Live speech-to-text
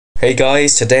Hey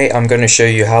guys, today I'm going to show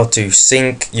you how to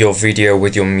sync your video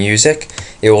with your music.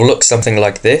 It will look something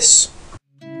like this.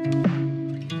 We're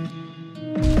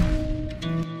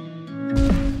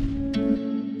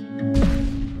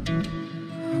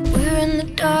in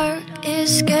the dark,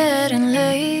 it's getting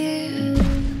late.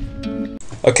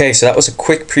 Okay, so that was a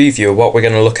quick preview of what we're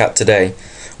going to look at today.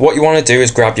 What you want to do is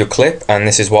grab your clip, and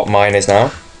this is what mine is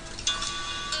now.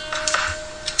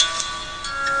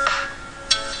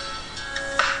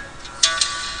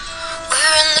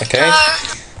 Okay,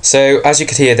 so as you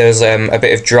can hear, there's a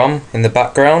bit of drum in the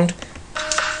background,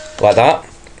 like that,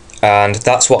 and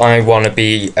that's what I want to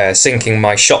be syncing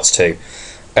my shots to.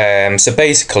 So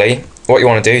basically, what you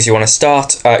want to do is you want to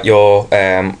start at your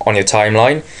on your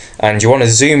timeline, and you want to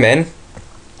zoom in.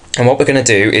 And what we're going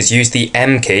to do is use the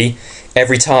M key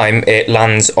every time it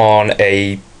lands on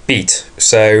a beat.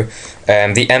 So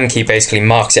the M key basically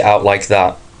marks it out like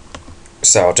that.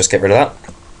 So I'll just get rid of that.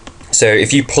 So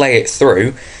if you play it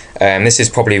through, this is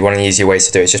probably one of the easier ways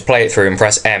to do it. Just play it through and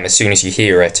press M as soon as you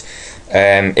hear it.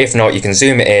 If not, you can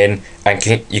zoom it in and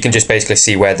you can just basically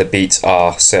see where the beats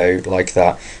are, so like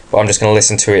that. But I'm just going to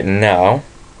listen to it now.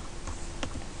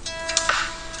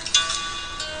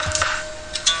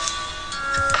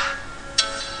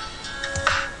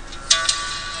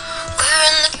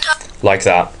 Like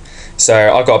that.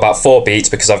 So I've got about 4 beats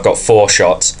because I've got 4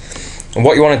 shots. And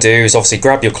what you want to do is obviously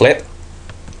grab your clip.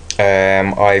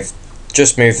 I've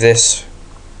just moved this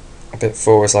a bit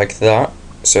forwards like that,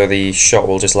 so the shot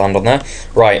will just land on there.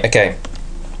 Right, okay.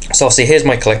 So obviously here's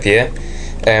my clip here.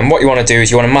 What you want to do is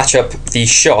you want to match up the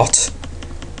shot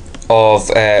of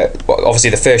obviously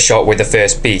the first shot with the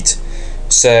first beat.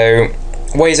 So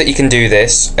ways that you can do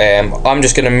this, I'm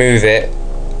just going to move it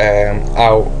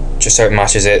out just so it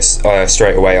matches it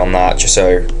straight away on that, just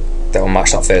so that will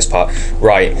match that first part.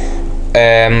 Right.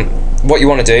 What you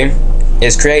want to do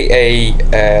is create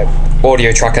a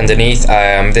audio track underneath.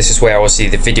 This is where obviously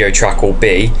the video track will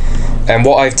be. And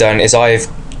what I've done is I've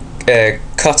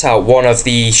cut out one of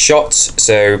the shots,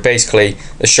 so basically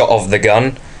the shot of the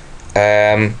gun.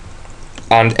 And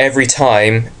every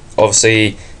time,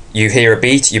 obviously, you hear a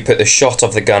beat, you put the shot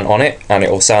of the gun on it, and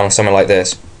it will sound something like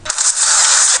this.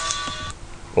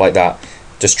 Like that.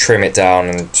 Just trim it down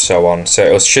and so on.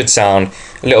 So it should sound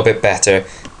a little bit better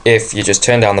if you just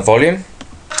turn down the volume.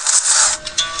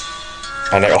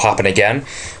 And it'll happen again.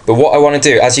 But what I want to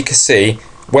do, as you can see,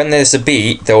 when there's a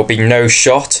beat, there will be no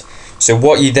shot. So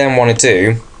what you then want to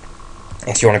do,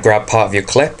 if you want to grab part of your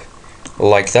clip,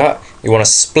 like that, you want to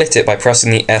split it by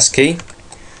pressing the S key,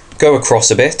 go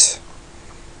across a bit,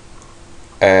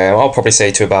 I'll probably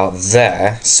say to about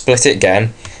there, split it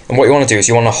again, and what you want to do is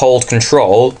you want to hold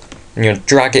control, and you'll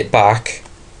drag it back,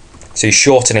 so you're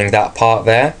shortening that part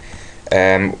there.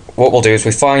 What we'll do is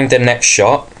we find the next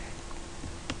shot,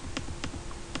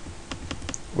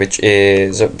 which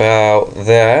is about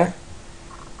there.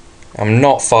 I'm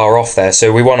not far off there,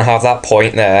 so we want to have that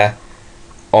point there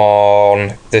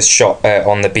on this shot,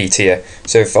 on the beat here.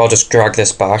 So if I'll just drag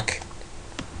this back,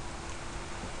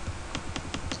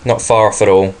 not far off at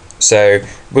all. So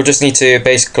we'll just need to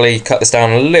basically cut this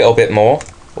down a little bit more,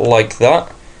 like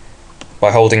that,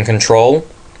 by holding control.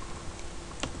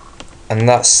 And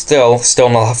that's still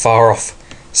not that far off.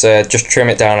 So just trim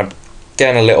it down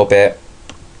again a little bit.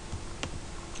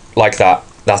 Like that.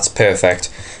 That's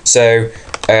perfect. So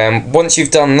once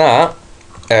you've done that,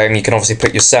 you can obviously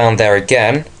put your sound there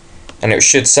again, and it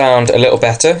should sound a little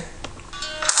better.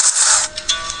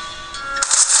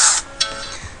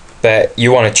 But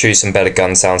you want to choose some better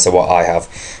gun sounds than what I have.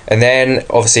 And then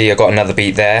obviously I've got another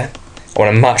beat there. I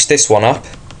want to match this one up,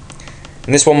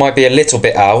 and this one might be a little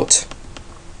bit out.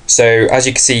 So as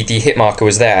you can see, the hit marker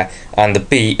was there and the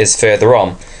beat is further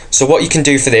on. So what you can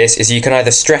do for this is you can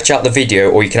either stretch out the video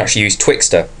or you can actually use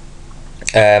Twixtor.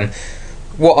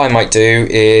 What I might do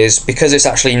is, because it's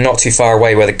actually not too far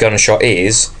away where the gunshot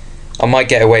is, I might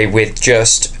get away with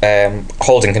just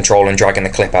holding control and dragging the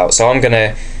clip out. So I'm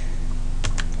going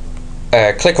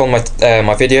to click on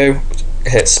my video,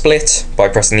 hit split by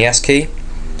pressing the S key,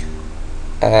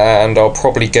 and I'll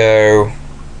probably go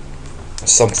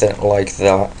something like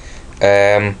that.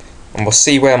 And we'll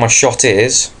see where my shot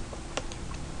is.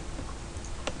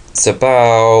 It's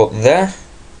about there,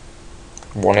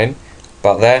 one in,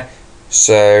 about there,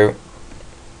 so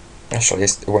actually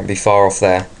it won't be far off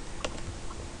there.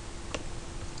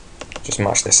 Just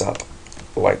match this up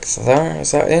like that.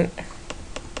 Is that it?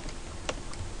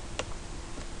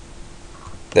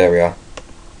 There we are.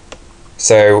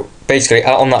 So basically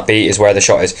out on that beat is where the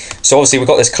shot is. So obviously we've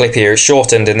got this clip here, it's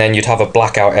shortened, and then you'd have a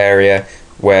blackout area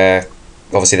where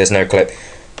obviously there's no clip.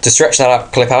 To stretch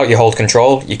that clip out, you hold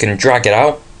control, you can drag it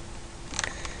out,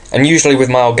 and usually with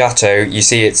my Elgato you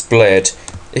see it's blurred.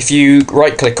 If you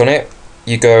right click on it,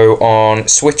 you go on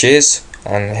switches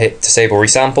and hit disable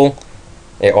resample,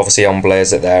 it obviously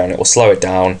unblurs it there and it will slow it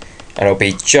down and it'll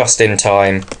be just in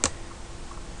time.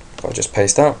 If I just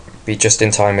paste that, be just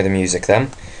in time with the music then.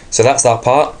 So that's that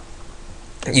part.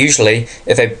 Usually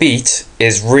if a beat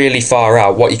is really far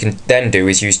out, what you can then do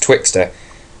is use Twixtor.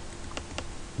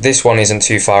 This one isn't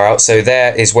too far out, so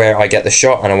there is where I get the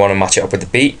shot and I want to match it up with the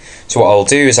beat. So what I'll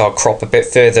do is I'll crop a bit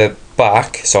further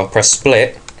back, so I'll press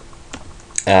split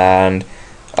and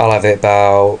I'll have it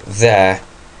about there,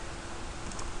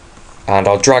 and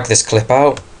I'll drag this clip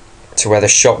out to where the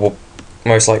shot will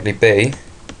most likely be,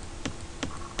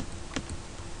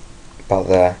 about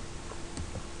there.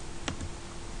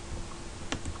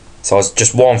 So I was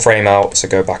just one frame out, so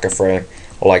go back a frame,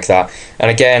 like that. And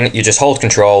again, you just hold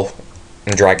control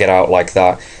and drag it out like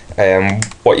that.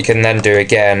 What you can then do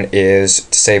again is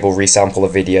disable resample the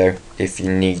video if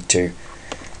you need to.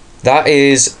 That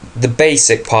is the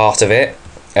basic part of it.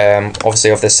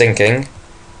 Obviously of the syncing.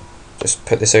 Just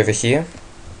put this over here.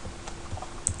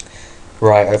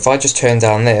 Right, if I just turn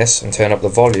down this and turn up the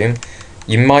volume,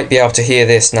 you might be able to hear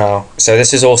this now. So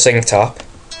this is all synced up.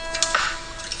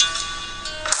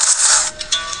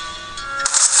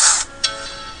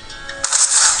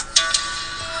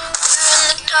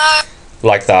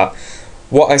 Like that.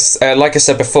 Like I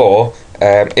said before,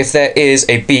 if there is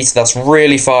a beat that's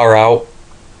really far out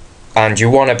and you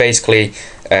want to basically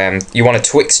you want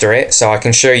to Twixtor it, so I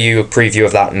can show you a preview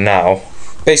of that now.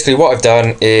 Basically what I've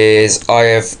done is I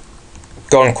have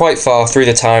gone quite far through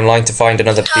the timeline to find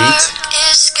another beat,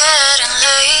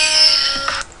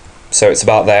 so it's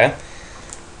about there.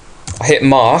 I hit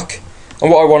mark, and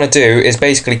what I want to do is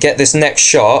basically get this next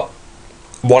shot,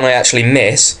 one I actually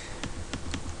miss,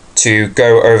 to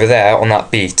go over there on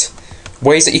that beat.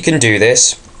 Ways that you can do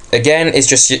this, again, is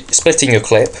just splitting your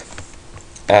clip,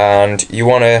 and you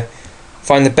want to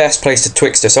find the best place to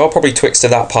Twixtor, so I'll probably Twixtor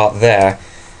that part there.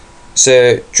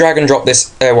 So drag and drop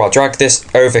this, drag this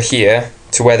over here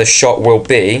to where the shot will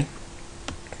be,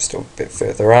 still a bit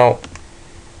further out.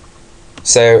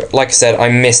 So like I said, I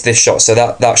missed this shot, so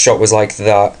that shot was like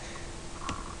that.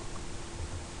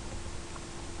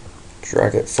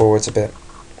 Drag it forwards a bit.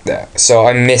 There. So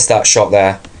I missed that shot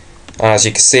there. And as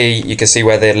you can see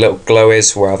where the little glow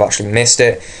is, where I've actually missed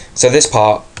it. So this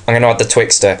part, I'm going to add the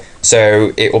Twixtor.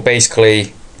 So it will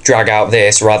basically drag out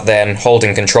this rather than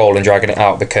holding control and dragging it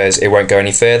out, because it won't go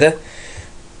any further.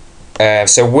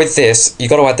 So with this,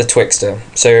 you've got to add the Twixtor.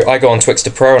 So I go on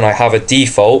Twixtor Pro and I have a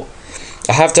default.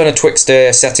 I have done a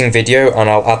Twixtor setting video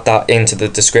and I'll add that into the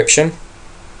description.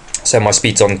 So my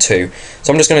speed's on 2.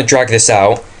 So I'm just going to drag this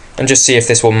out and just see if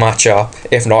this will match up.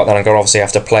 If not, then I'm going to obviously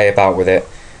have to play about with it.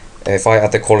 If I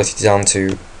add the quality down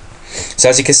to... So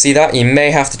as you can see that, you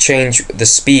may have to change the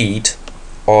speed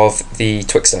of the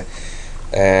Twixtor.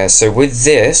 So with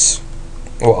this,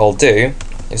 what I'll do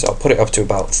is I'll put it up to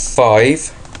about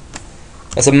 5.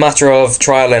 It's a matter of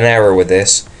trial and error with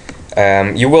this.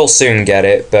 You will soon get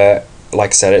it, but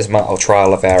like I said, it's a matter of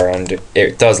trial of error, and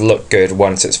it does look good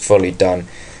once it's fully done.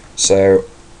 So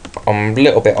I'm a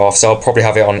little bit off, so I'll probably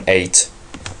have it on 8.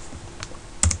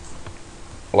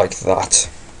 Like that.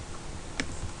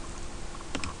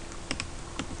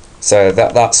 So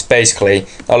that's basically,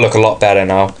 that'll look a lot better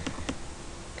now.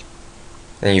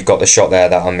 And you've got the shot there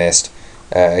that I missed.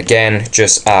 Again,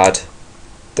 just add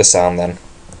the sound then.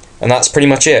 And that's pretty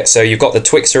much it. So you've got the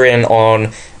Twixtor in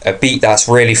on a beat that's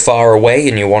really far away,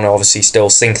 and you want to obviously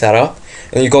still sync that up.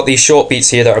 And you've got these short beats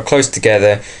here that are close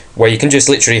together, where you can just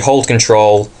literally hold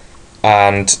control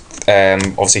and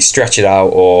obviously stretch it out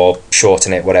or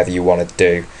shorten it, whatever you want to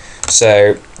do.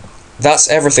 So that's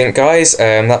everything, guys.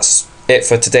 That's it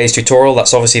for today's tutorial.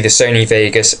 That's obviously the Sony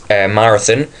Vegas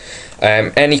Marathon.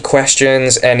 Any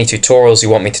questions, any tutorials you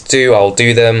want me to do, I'll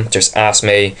do them. Just ask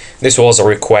me. This was a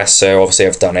request, so obviously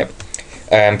I've done it.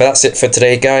 But that's it for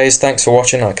today, guys. Thanks for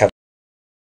watching. I'll catch you